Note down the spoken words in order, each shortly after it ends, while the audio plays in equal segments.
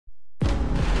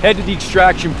Head to the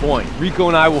extraction point. Rico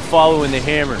and I will follow in the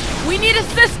Hammer. We need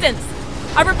assistance!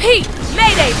 I repeat,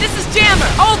 Mayday, this is Jammer.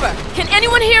 Over. Can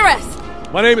anyone hear us?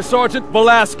 My name is Sergeant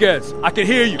Velasquez. I can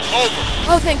hear you. Over.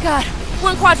 Oh, thank God.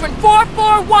 We're in quadrant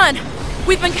 441.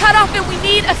 We've been cut off and we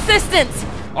need assistance.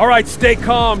 All right, stay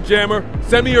calm, Jammer.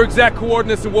 Send me your exact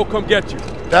coordinates and we'll come get you.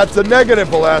 That's a negative,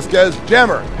 Velasquez.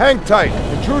 Jammer, hang tight.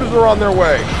 Intruders are on their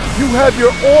way. You have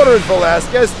your orders,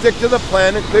 Velasquez. Stick to the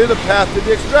plan and clear the path to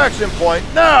the extraction point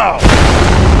now!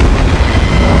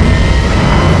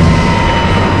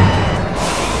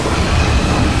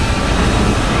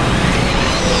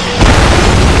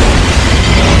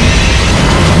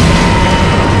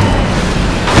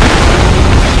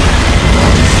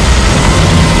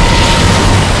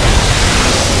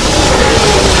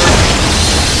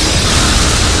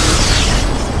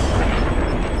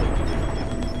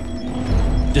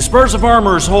 Dispersive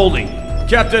armor is holding.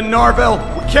 Captain Narvel,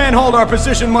 we can't hold our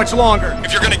position much longer.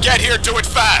 If you're gonna get here, do it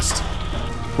fast!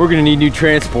 We're gonna need new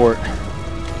transport.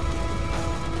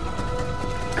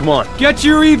 Come on. Get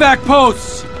your evac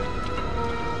posts!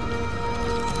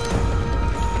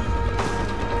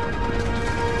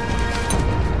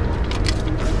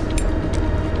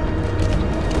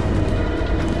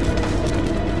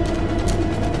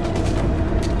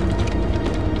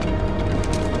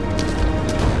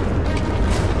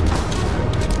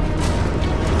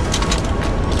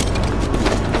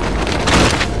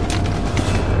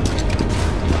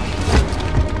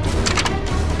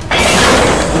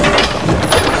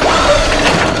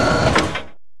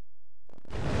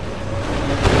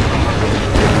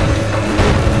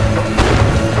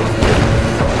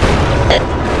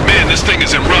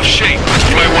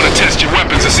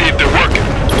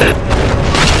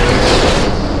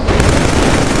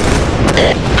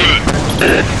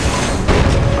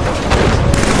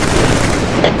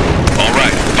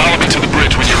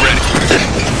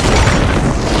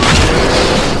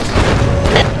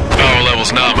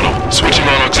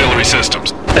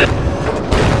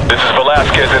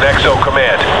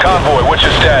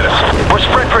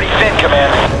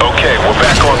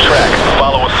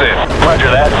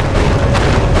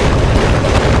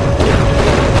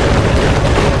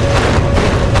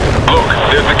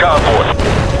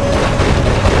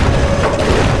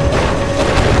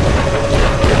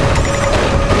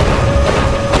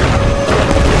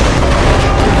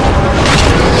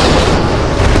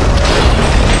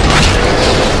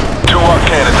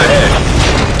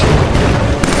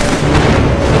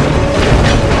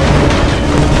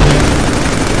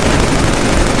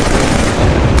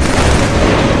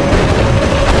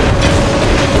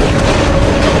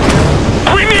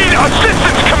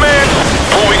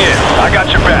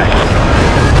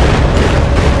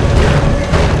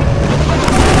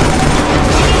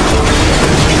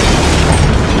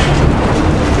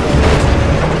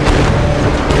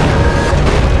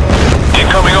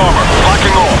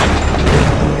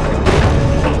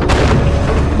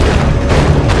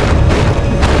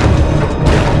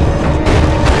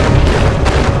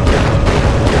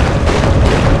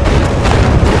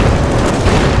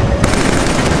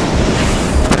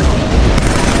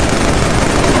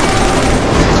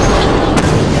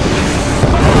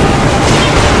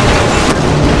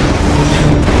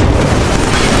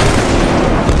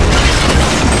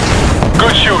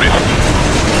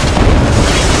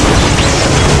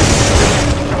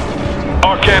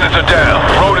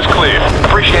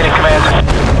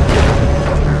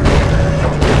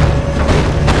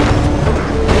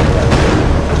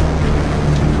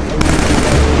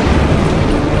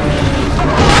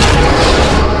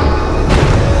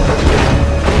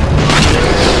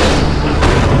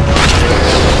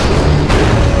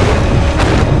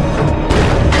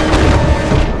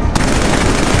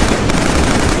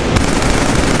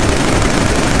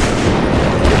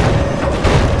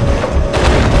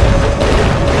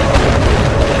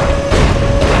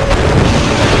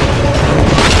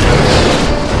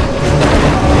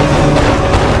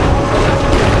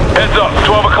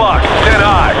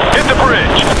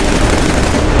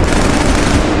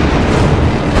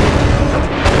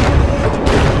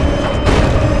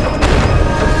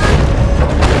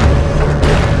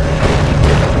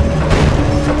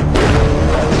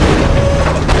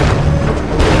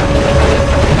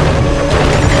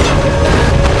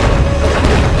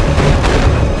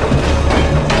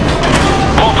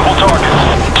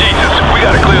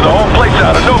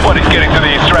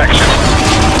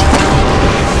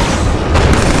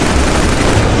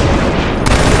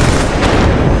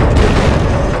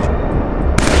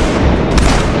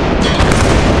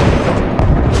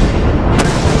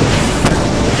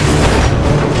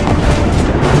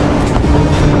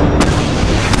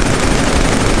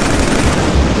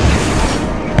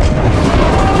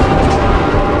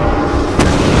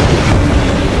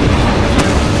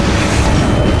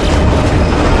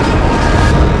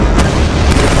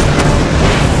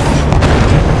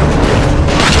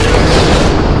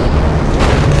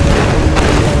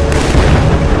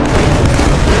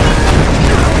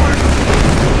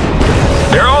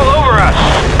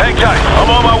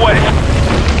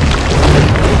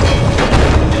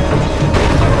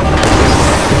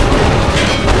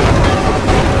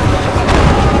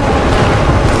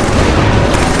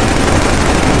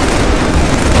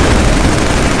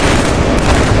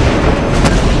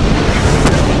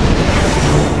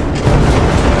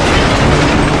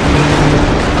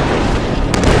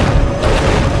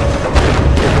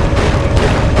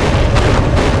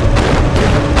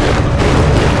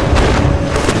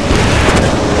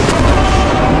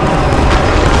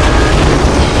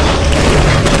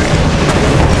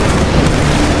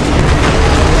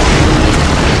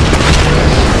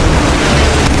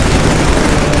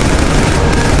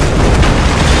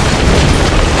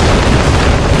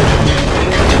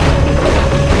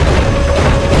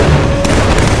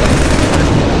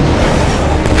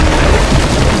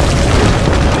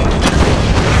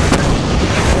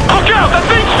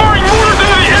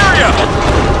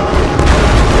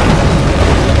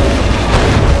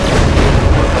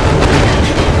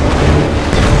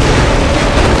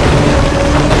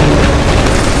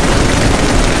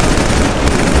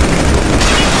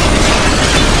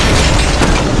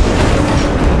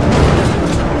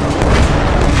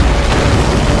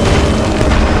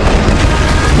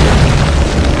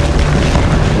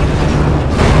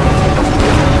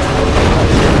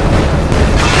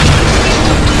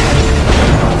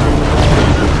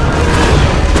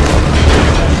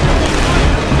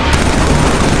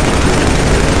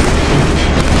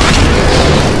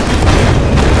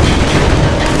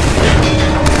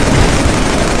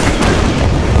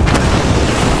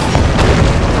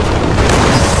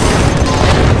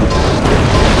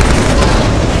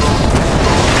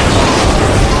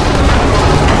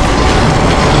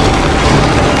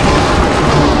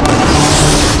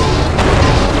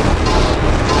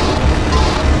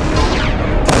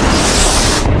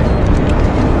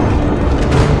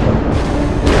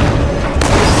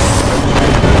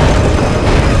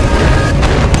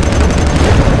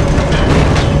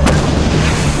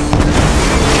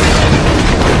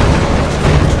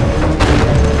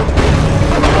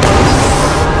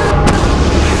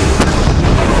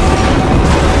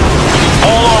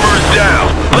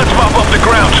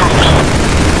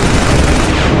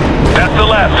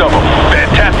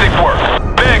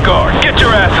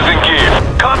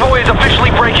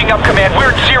 breaking up, Command.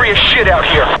 We're in serious shit out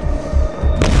here.